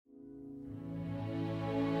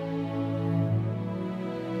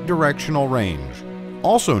directional range,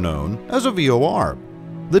 also known as a VOR.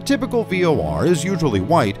 The typical VOR is usually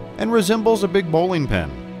white and resembles a big bowling pin.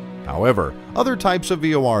 However, other types of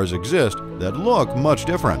VORs exist that look much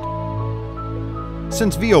different.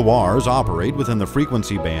 Since VORs operate within the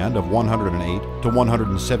frequency band of 108 to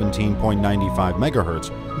 117.95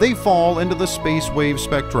 MHz, they fall into the space wave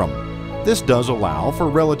spectrum. This does allow for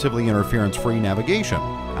relatively interference-free navigation.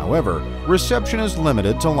 However, reception is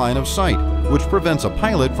limited to line of sight, which prevents a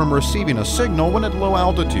pilot from receiving a signal when at low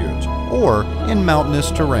altitudes or in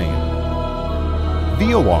mountainous terrain.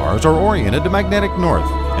 VORs are oriented to magnetic north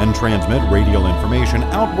and transmit radial information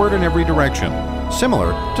outward in every direction,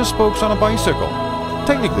 similar to spokes on a bicycle.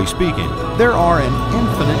 Technically speaking, there are an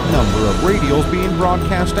infinite number of radials being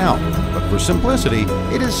broadcast out, but for simplicity,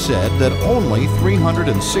 it is said that only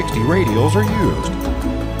 360 radials are used.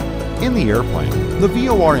 In the airplane, the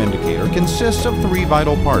VOR indicator consists of three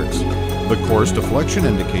vital parts: the course deflection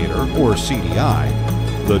indicator, or CDI,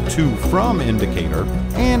 the to-from indicator,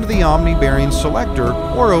 and the omni-bearing selector,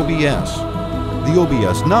 or OBS. The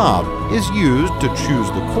OBS knob is used to choose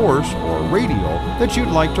the course or radial that you'd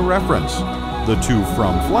like to reference. The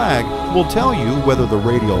to-from flag will tell you whether the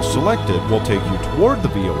radial selected will take you toward the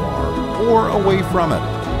VOR or away from it.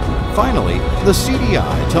 Finally, the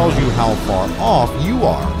CDI tells you how far off you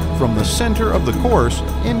are from the center of the course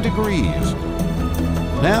in degrees.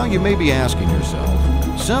 Now you may be asking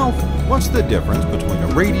yourself, "Self, what's the difference between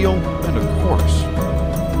a radial and a course?"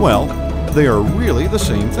 Well, they are really the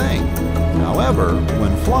same thing. However,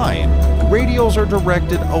 when flying, radials are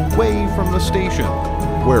directed away from the station,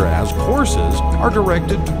 whereas courses are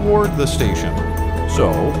directed toward the station.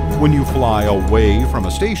 So, when you fly away from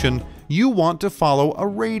a station, you want to follow a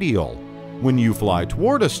radial. When you fly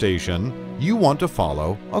toward a station, you want to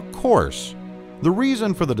follow a course. The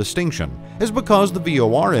reason for the distinction is because the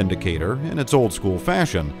VOR indicator, in its old-school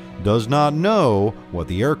fashion, does not know what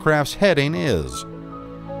the aircraft's heading is.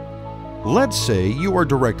 Let's say you are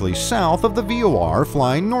directly south of the VOR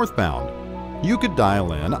flying northbound. You could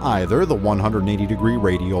dial in either the 180-degree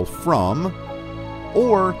radial from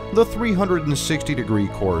or the 360-degree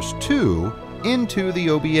course to into the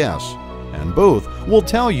OBS, and both will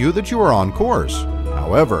tell you that you are on course.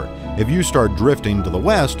 However, if you start drifting to the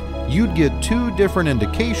west, you'd get two different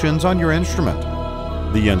indications on your instrument.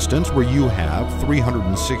 The instance where you have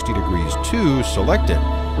 360 degrees to selected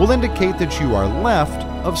will indicate that you are left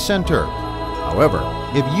of center. However,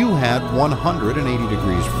 if you had 180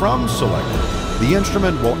 degrees from selected, the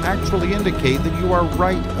instrument will actually indicate that you are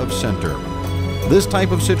right of center. This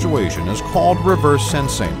type of situation is called reverse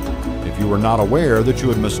sensing. If you were not aware that you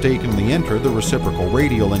had mistakenly entered the reciprocal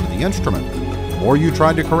radial into the instrument, or you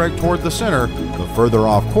tried to correct toward the center, the further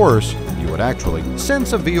off course you would actually.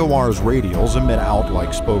 Since a VOR's radials emit out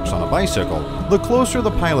like spokes on a bicycle, the closer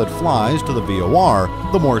the pilot flies to the VOR,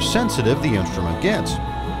 the more sensitive the instrument gets.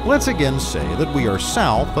 Let's again say that we are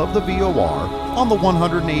south of the VOR on the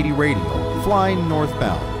 180 radial, flying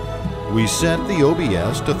northbound. We set the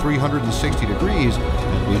OBS to 360 degrees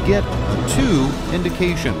and we get a 2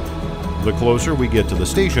 indication. The closer we get to the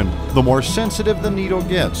station, the more sensitive the needle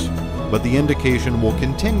gets, but the indication will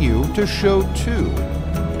continue to show 2.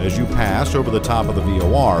 As you pass over the top of the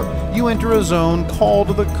VOR, you enter a zone called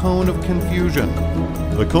the cone of confusion.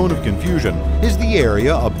 The cone of confusion is the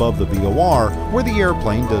area above the VOR where the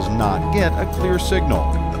airplane does not get a clear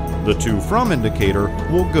signal. The to-from indicator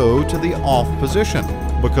will go to the off position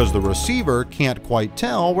because the receiver can't quite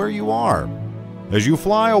tell where you are. As you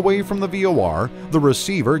fly away from the VOR, the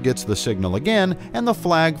receiver gets the signal again and the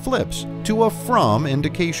flag flips to a from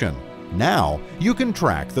indication. Now, you can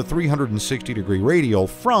track the 360-degree radial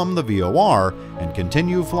from the VOR and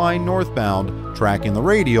continue flying northbound, tracking the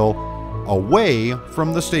radial away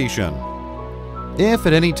from the station. If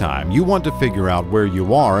at any time you want to figure out where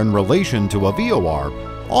you are in relation to a VOR,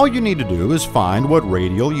 all you need to do is find what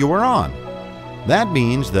radial you are on. That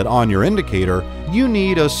means that on your indicator, you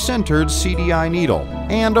need a centered CDI needle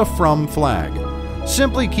and a from flag.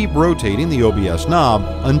 Simply keep rotating the OBS knob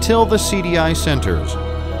until the CDI centers.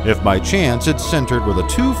 If by chance it's centered with a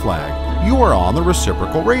to flag, you are on the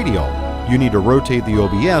reciprocal radial. You need to rotate the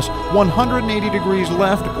OBS 180 degrees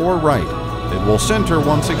left or right. It will center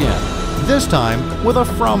once again, this time with a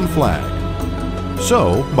from flag.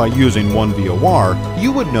 So, by using one VOR,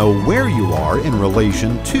 you would know where you are in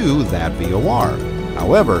relation to that VOR.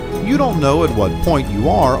 However, you don't know at what point you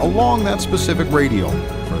are along that specific radial.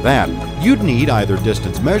 For that, you'd need either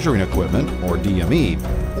distance measuring equipment, or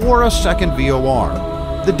DME, or a second VOR.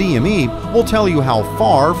 The DME will tell you how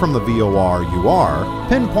far from the VOR you are,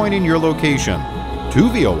 pinpointing your location. Two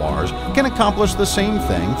VORs can accomplish the same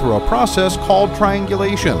thing through a process called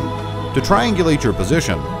triangulation. To triangulate your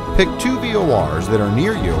position, pick two VORs that are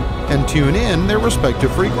near you and tune in their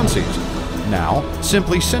respective frequencies. Now,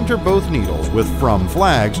 simply center both needles with from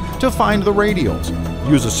flags to find the radials.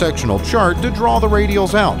 Use a sectional chart to draw the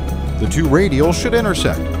radials out. The two radials should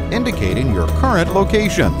intersect, indicating your current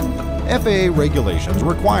location. FAA regulations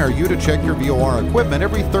require you to check your VOR equipment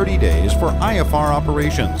every 30 days for IFR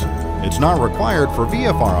operations. It's not required for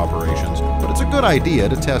VFR operations, but it's a good idea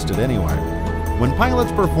to test it anyway. When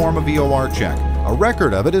pilots perform a VOR check, a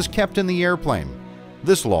record of it is kept in the airplane.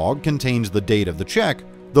 This log contains the date of the check,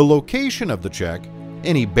 the location of the check,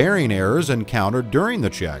 any bearing errors encountered during the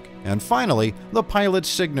check, and finally, the pilot's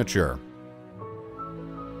signature.